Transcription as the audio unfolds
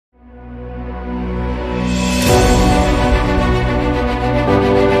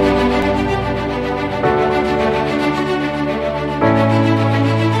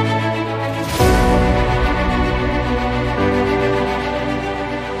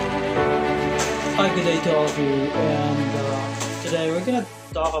Hi, good day to all of you, and today we're gonna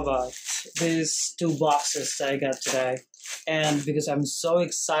talk about these two boxes that I got today. And because I'm so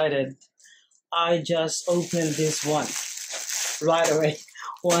excited, I just opened this one right away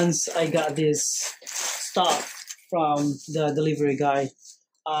once I got this stuff from the delivery guy.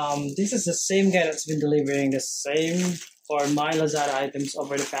 This is the same guy that's been delivering the same for my Lazada items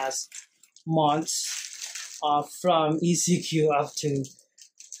over the past months, from ECQ up to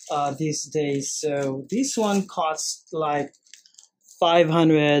these days. So this one costs like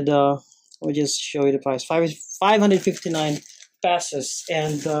 500. Let me just show you the price. 559 pesos,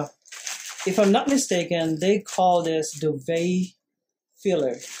 and if I'm not mistaken, they call this Duvet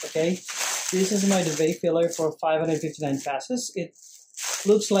filler. Okay, this is my Duvet filler for 559 pesos. It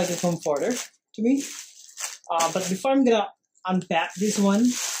looks like a comforter to me. But before I'm gonna unpack this one,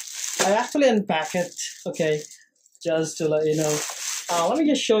 I actually unpack it. Okay, just to let you know. Let me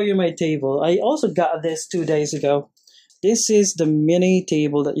just show you my table. I also got this 2 days ago. This is the mini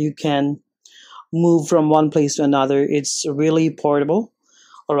table that you can move from one place to another. It's really portable.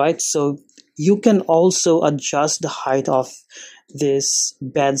 All right, so you can also adjust the height of this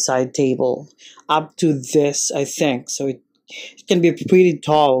bedside table up to this, I think. So it can be pretty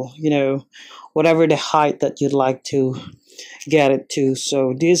tall, whatever the height that you'd like to get it to.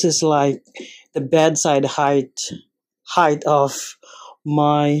 So this is like the bedside height of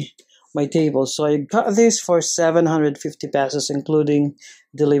my table. So I got this for 750 pesos, including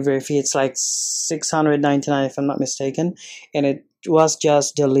delivery fee. It's like 699 if I'm not mistaken, and it was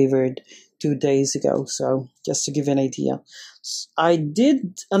just delivered 2 days ago. So just to give you an idea, I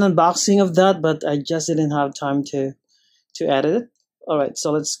did an unboxing of that, but I just didn't have time to edit it. All right,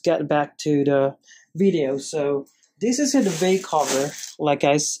 so let's get back to the video. So this is a duvet cover, like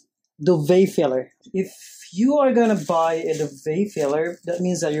guys, duvet filler. If you are gonna buy a duvet filler, that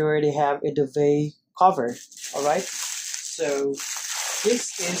means that you already have a duvet cover. All right, so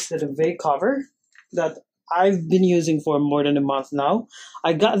this is the duvet cover that I've been using for more than a month now.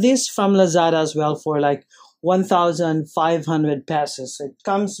 I got this from Lazada as well for like 1,500 pesos. It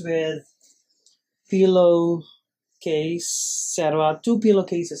comes with pillow case, etc. 2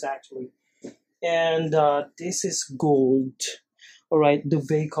 pillowcases actually, and this is gold. All right,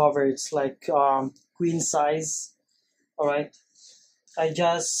 duvet cover. It's like queen size. All right, I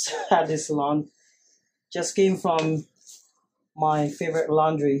just had this just came from my favorite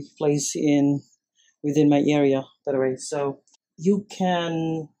laundry place within my area, by the way. So you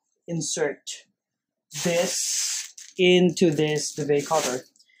can insert this into this duvet cover,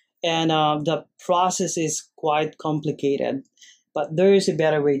 and the process is quite complicated, but there is a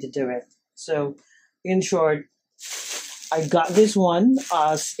better way to do it. So in short, I got this one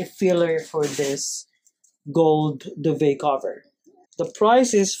as a filler for this gold duvet cover. The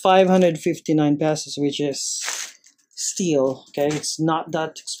price is 559 pesos, which is steal. Okay, it's not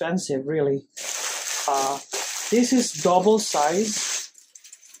that expensive really. This is double size,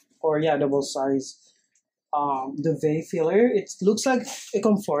 or yeah, double size duvet filler. It looks like a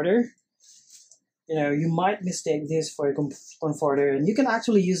comforter. You might mistake this for a comforter, and you can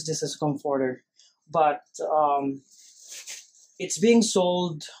actually use this as a comforter, but it's being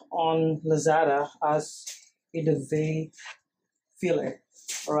sold on Lazada as a duvet filler.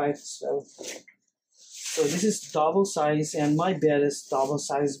 All right, so this is double size, and my bed is double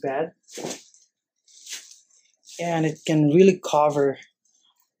size bed, and it can really cover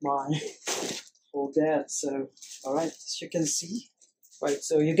my whole bed. So all right, as you can see, right,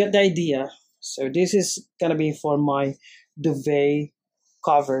 so you get the idea. So this is gonna be for my duvet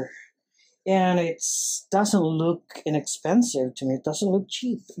cover, and it doesn't look inexpensive to me. It doesn't look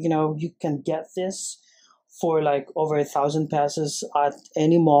cheap. You can get this for like over 1,000 pesos at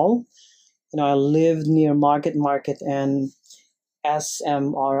any mall. I live near Market and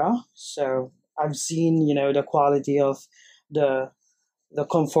SM Aura, so I've seen the quality of the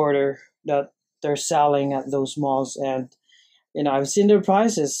comforter that they're selling at those malls, and I've seen their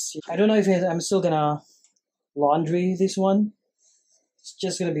prices. I don't know if I'm still gonna laundry this one. It's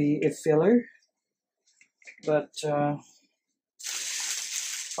just gonna be a filler, but all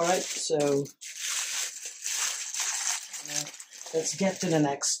right, so let's get to the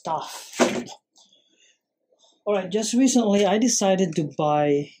next stuff. All right, just recently I decided to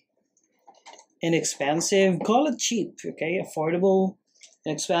buy inexpensive, call it cheap, okay, affordable,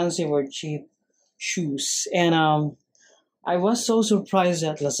 inexpensive or cheap shoes, and I was so surprised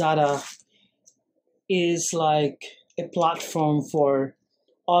that Lazada is like a platform for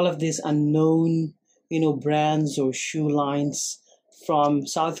all of these unknown, brands or shoe lines from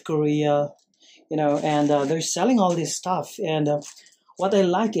South Korea, and they're selling all this stuff. And what I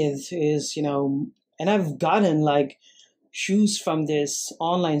like is and I've gotten like shoes from this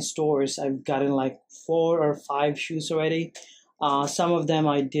online stores. I've gotten like 4 or 5 shoes already. Some of them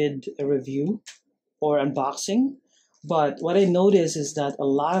I did a review or unboxing. But what I noticed is that a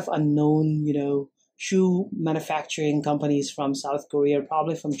lot of unknown, shoe manufacturing companies from South Korea,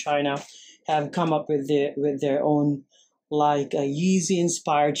 probably from China, have come up with their own like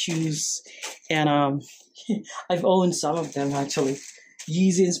Yeezy-inspired shoes, and I've owned some of them actually.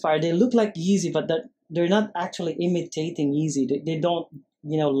 Yeezy-inspired. They look like Yeezy, but they're not actually imitating Yeezy. They don't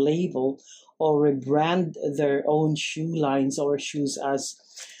label or rebrand their own shoe lines or shoes as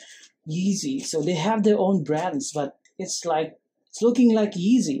Yeezy. So they have their own brands, but it's looking like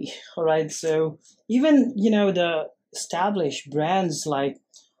Yeezy. All right. So even the established brands like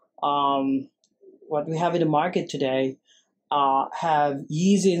what we have in the market today have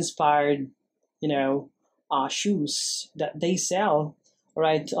Yeezy inspired shoes that they sell. All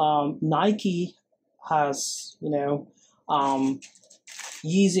right. Nike has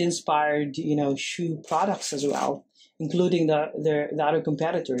Yeezy inspired shoe products as well, including the other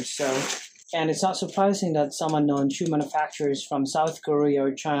competitors. So, and it's not surprising that some unknown shoe manufacturers from South Korea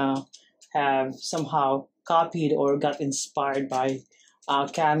or China have somehow copied or got inspired by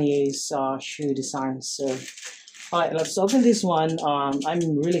Kanye's shoe designs. So, all right, let's open this one.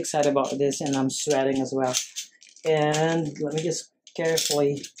 I'm really excited about this, and I'm sweating as well. And let me just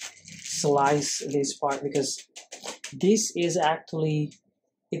carefully slice this part because this is actually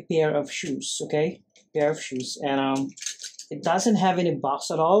a pair of shoes. Okay, pair of shoes, and it doesn't have any box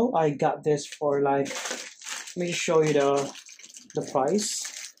at all. I got this for like, let me just show you the price.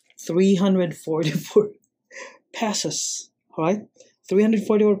 344 pesos. All right,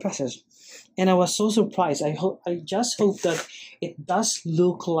 344 pesos. And I was so surprised. I just hope that it does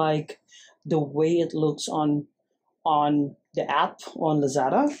look like the way it looks on the app on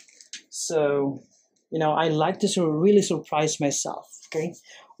Lazada. So, I like to really surprise myself, okay,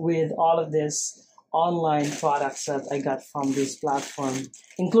 with all of this online products that I got from this platform,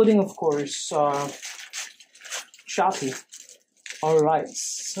 including, of course, Shopee. All right,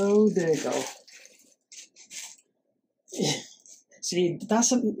 so there you go. See, it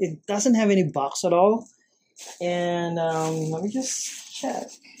doesn't have any box at all, and let me just check.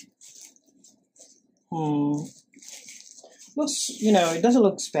 Looks, it doesn't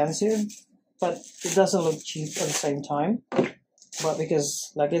look expensive, but it doesn't look cheap at the same time. But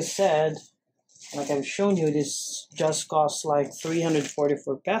because, like I said, like I've shown you, this just costs like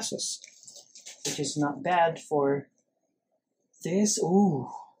 344 pesos, which is not bad for this. Ooh,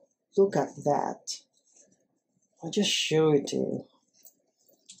 look at that. I'll just show it to you.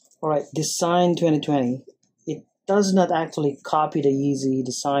 All right, design 2020. It does not actually copy the Yeezy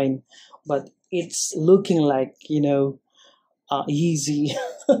design, but it's looking like, Yeezy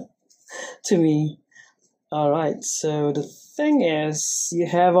to me. All right, so the thing is, you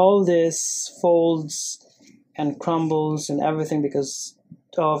have all this folds and crumbles and everything because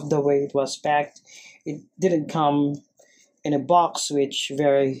of the way it was packed. It didn't come in a box, which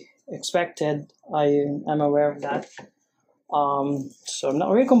very expected. I am aware of that. So I'm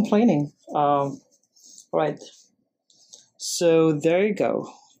not really complaining. All right, so there you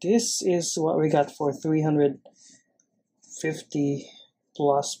go. This is what we got for 350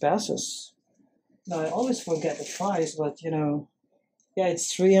 plus pesos. Now I always forget the price, but yeah,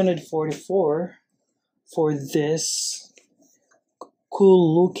 it's 344 for this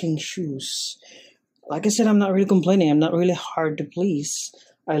cool looking shoes. Like I said, I'm not really complaining. I'm not really hard to please.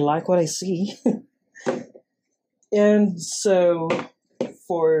 I like what I see. And so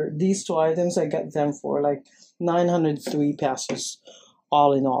for these 2 items, I got them for like 903 pesos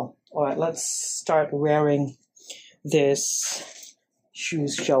all in all. All right, let's start wearing this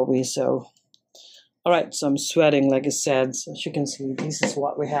shoes, shall we? So, all right, so I'm sweating, like I said. So as you can see, this is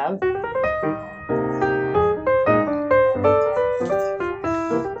what we have.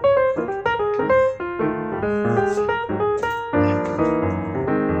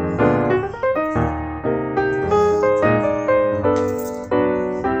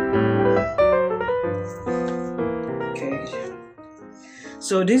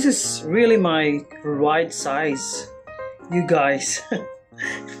 So this is really my right size, you guys.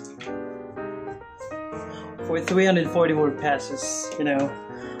 For 344 pesos,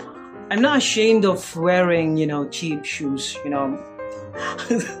 I'm not ashamed of wearing, cheap shoes,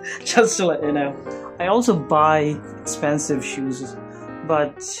 just to let you know. I also buy expensive shoes,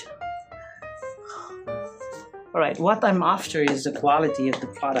 but all right, what I'm after is the quality of the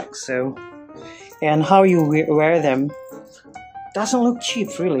product. So, and how you wear them doesn't look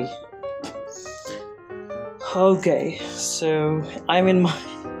cheap, really. Okay, so I'm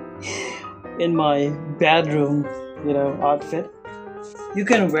in my bedroom, outfit. You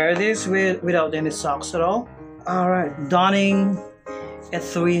can wear this without any socks at all. All right, donning a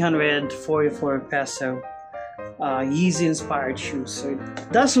 344 peso Yeezy-inspired shoes. So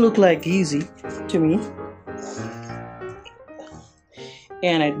it does look like Yeezy to me,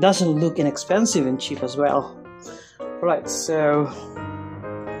 and it doesn't look inexpensive and cheap as well. Right, so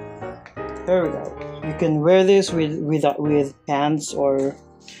there we go. You can wear this with pants or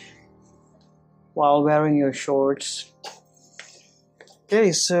while wearing your shorts.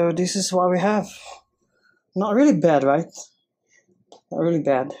 Okay, so this is what we have. Not really bad, right? Not really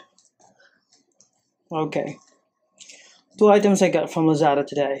bad. Okay. 2 items I got from Lazada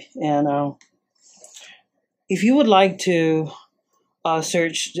today. And if you would like to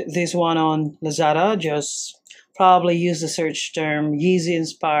search this one on Lazada, just probably use the search term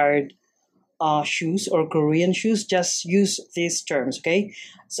Yeezy-inspired shoes or Korean shoes. Just use these terms, okay?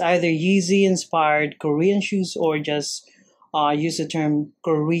 It's either Yeezy-inspired Korean shoes or just use the term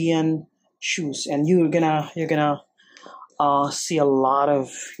Korean shoes, and you're gonna see a lot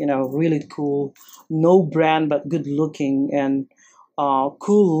of really cool, no brand but good looking and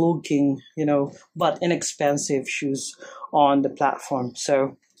cool looking but inexpensive shoes on the platform.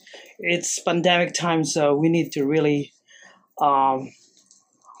 So it's pandemic time, so we need to really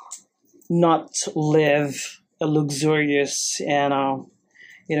not live a luxurious and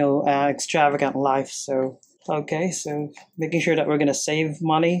extravagant life. So okay, so making sure that we're gonna save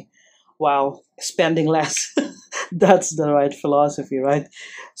money while spending less. That's the right philosophy, right?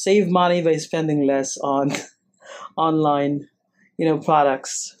 Save money by spending less on online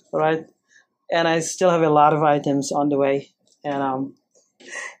products, right? And I still have a lot of items on the way. And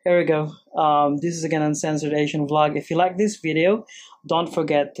here we go. This is again Uncensored Asian Vlog. If you like this video, don't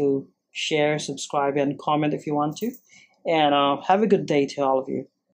forget to share, subscribe, and comment if you want to. And have a good day to all of you.